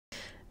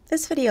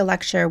This video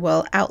lecture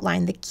will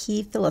outline the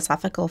key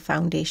philosophical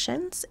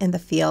foundations in the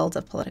field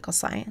of political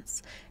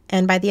science.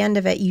 And by the end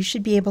of it, you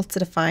should be able to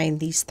define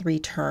these three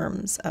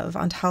terms of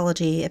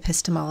ontology,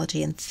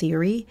 epistemology, and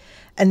theory,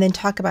 and then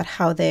talk about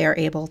how they are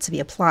able to be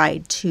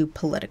applied to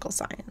political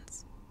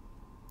science.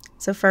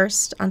 So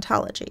first,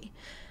 ontology.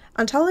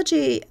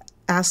 Ontology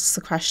asks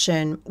the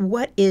question,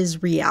 what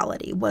is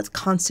reality? What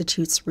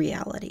constitutes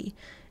reality?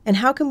 And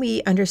how can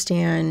we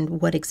understand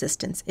what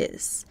existence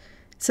is?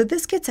 So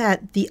this gets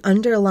at the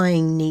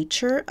underlying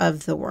nature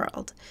of the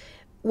world.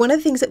 One of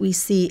the things that we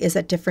see is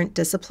that different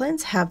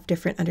disciplines have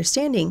different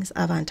understandings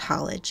of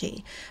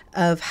ontology,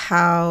 of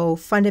how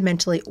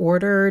fundamentally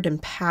ordered and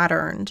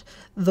patterned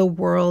the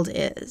world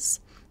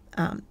is.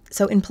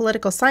 So in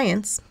political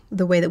science,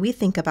 the way that we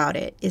think about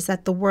it is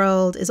that the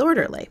world is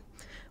orderly.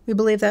 We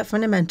believe that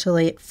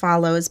fundamentally it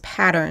follows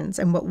patterns,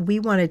 and what we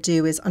want to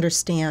do is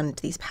understand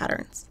these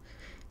patterns.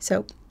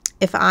 So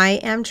if I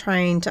am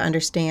trying to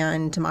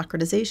understand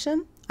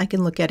democratization, I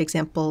can look at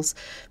examples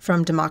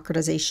from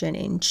democratization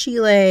in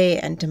Chile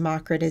and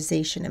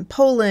democratization in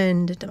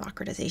Poland,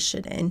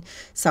 democratization in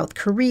South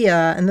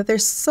Korea, and that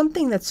there's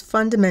something that's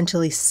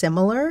fundamentally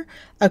similar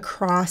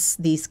across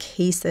these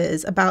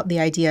cases about the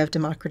idea of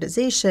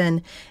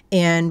democratization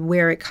and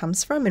where it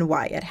comes from and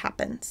why it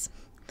happens.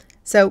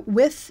 So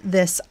with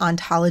this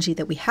ontology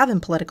that we have in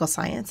political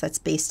science that's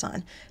based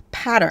on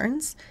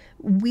patterns,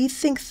 we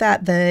think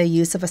that the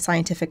use of a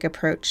scientific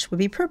approach would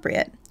be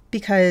appropriate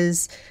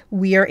because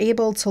we are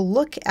able to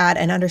look at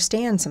and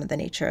understand some of the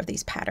nature of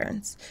these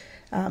patterns.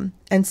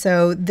 And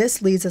so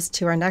this leads us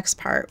to our next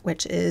part,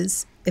 which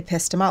is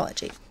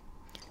epistemology.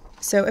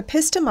 So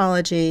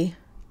epistemology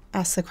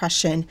asks the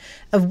question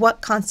of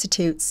what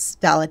constitutes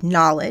valid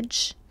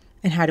knowledge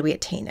and how do we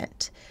attain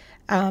it.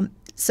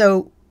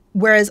 So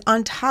whereas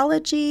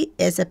ontology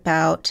is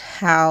about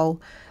how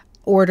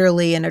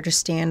orderly and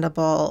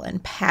understandable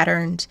and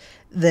patterned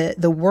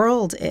the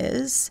world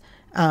is,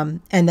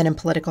 and then in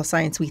political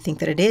science, we think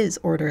that it is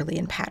orderly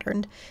and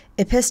patterned.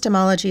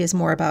 Epistemology is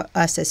more about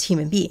us as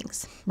human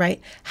beings,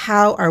 right?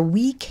 How are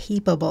we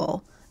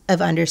capable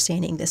of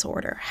understanding this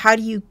order? How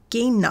do you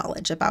gain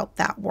knowledge about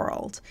that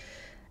world?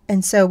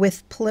 And so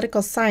with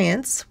political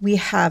science, we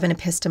have an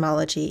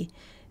epistemology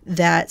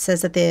that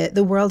says that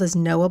the world is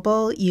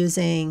knowable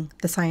using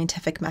the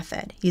scientific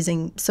method,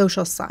 using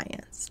social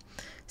science.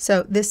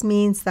 So this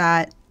means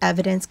that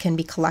evidence can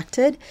be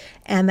collected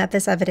and that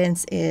this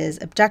evidence is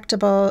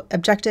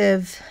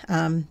objective,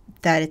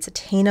 that it's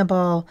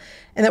attainable,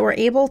 and that we're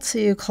able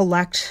to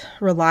collect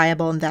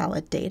reliable and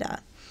valid data.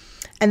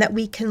 And that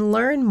we can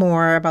learn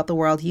more about the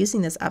world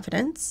using this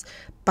evidence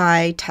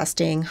by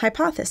testing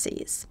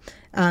hypotheses.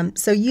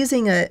 So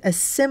using a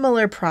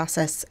similar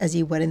process as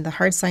you would in the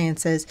hard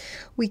sciences,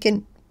 we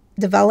can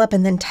develop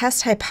and then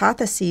test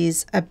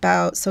hypotheses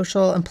about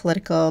social and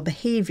political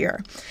behavior.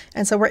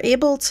 And so we're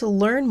able to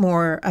learn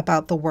more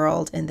about the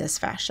world in this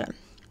fashion.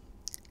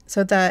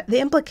 So the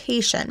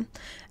implication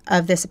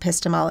of this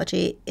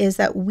epistemology is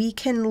that we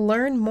can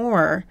learn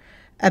more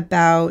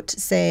about,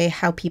 say,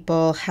 how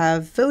people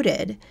have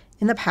voted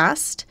in the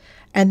past,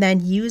 and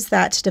then use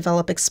that to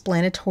develop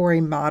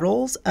explanatory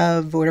models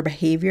of voter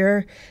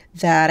behavior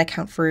that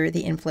account for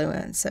the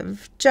influence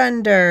of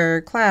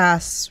gender,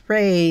 class,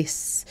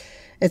 race,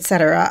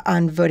 etc.,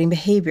 on voting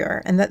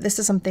behavior, and that this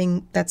is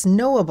something that's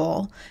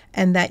knowable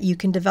and that you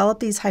can develop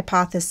these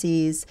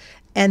hypotheses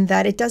and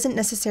that it doesn't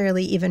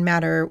necessarily even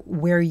matter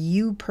where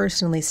you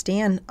personally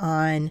stand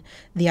on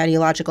the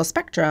ideological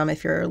spectrum,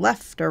 if you're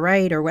left or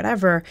right or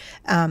whatever,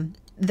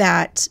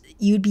 that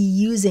you'd be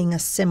using a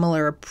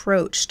similar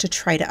approach to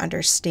try to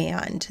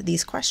understand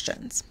these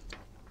questions.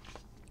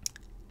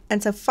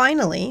 And so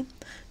finally,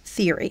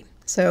 theory.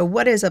 So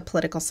what is a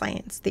political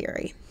science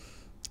theory?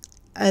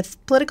 A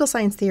political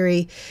science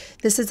theory,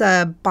 this is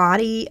a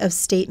body of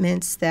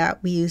statements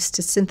that we use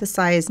to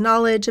synthesize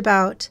knowledge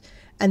about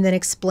and then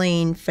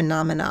explain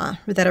phenomena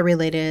that are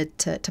related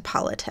to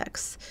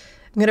politics.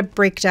 I'm going to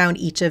break down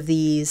each of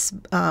these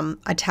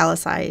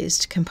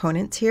italicized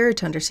components here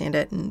to understand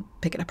it and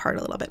pick it apart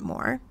a little bit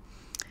more.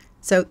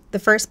 So the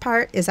first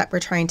part is that we're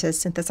trying to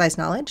synthesize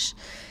knowledge.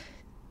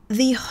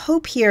 The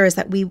hope here is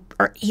that we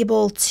are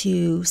able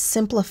to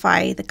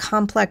simplify the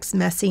complex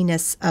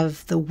messiness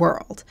of the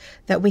world,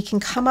 that we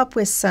can come up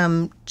with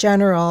some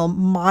general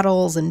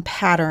models and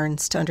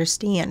patterns to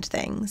understand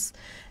things,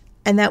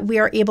 and that we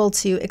are able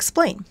to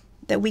explain,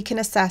 that we can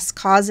assess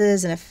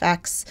causes and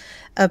effects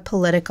of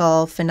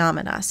political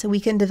phenomena. So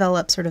we can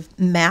develop sort of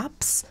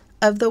maps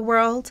of the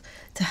world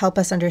to help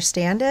us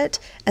understand it,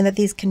 and that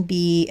these can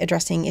be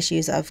addressing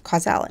issues of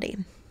causality.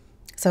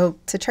 So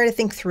to try to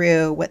think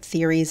through what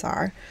theories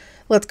are,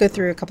 let's go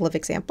through a couple of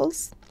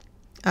examples.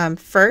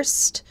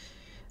 First,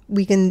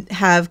 we can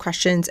have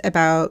questions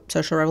about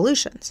social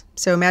revolutions.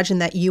 So imagine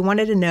that you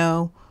wanted to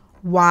know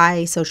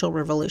why social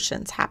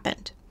revolutions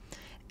happened.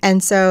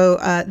 And so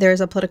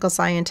there's a political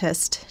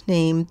scientist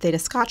named Theda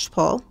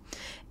Skocpol,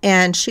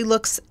 and she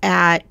looks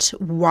at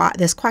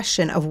this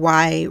question of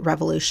why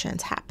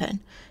revolutions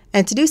happen.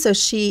 And to do so,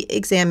 she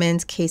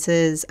examines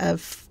cases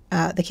of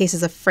the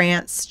cases of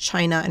France,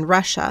 China, and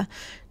Russia,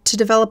 to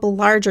develop a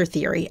larger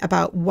theory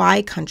about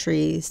why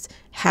countries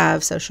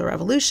have social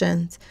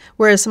revolutions,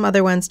 whereas some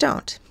other ones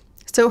don't.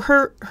 So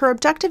her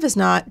objective is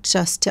not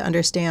just to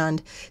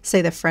understand,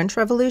 say, the French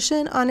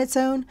Revolution on its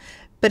own,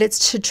 but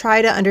it's to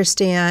try to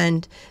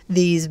understand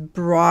these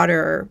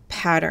broader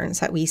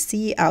patterns that we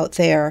see out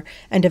there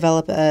and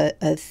develop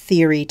a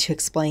theory to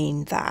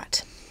explain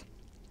that.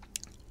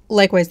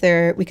 Likewise,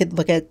 we could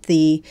look at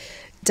the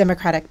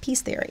democratic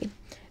peace theory.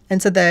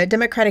 And so the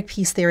democratic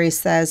peace theory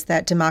says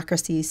that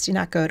democracies do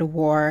not go to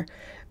war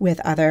with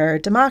other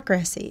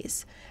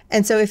democracies.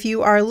 And so if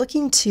you are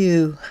looking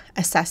to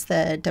assess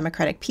the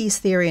democratic peace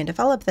theory and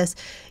develop this,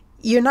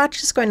 you're not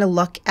just going to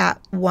look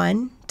at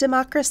one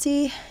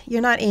democracy.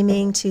 You're not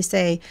aiming to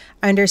say,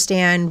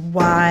 understand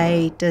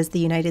why does the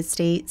United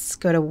States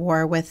go to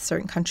war with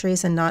certain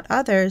countries and not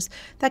others.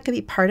 That could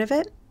be part of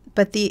it.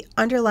 But the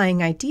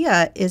underlying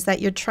idea is that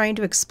you're trying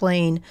to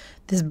explain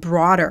this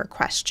broader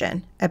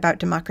question about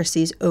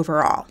democracies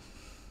overall.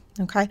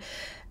 Okay?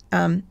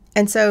 And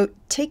so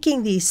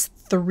taking these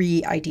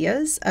three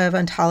ideas of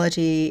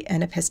ontology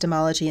and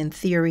epistemology and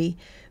theory,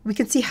 we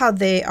can see how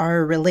they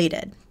are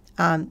related.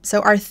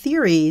 So our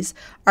theories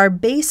are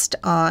based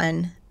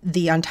on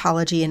the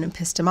ontology and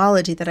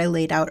epistemology that I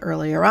laid out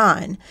earlier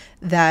on,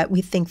 that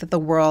we think that the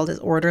world is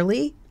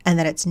orderly and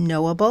that it's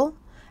knowable,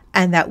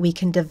 and that we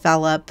can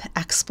develop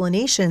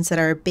explanations that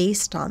are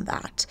based on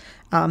that.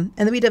 And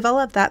then we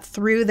develop that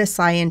through the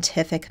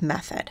scientific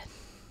method.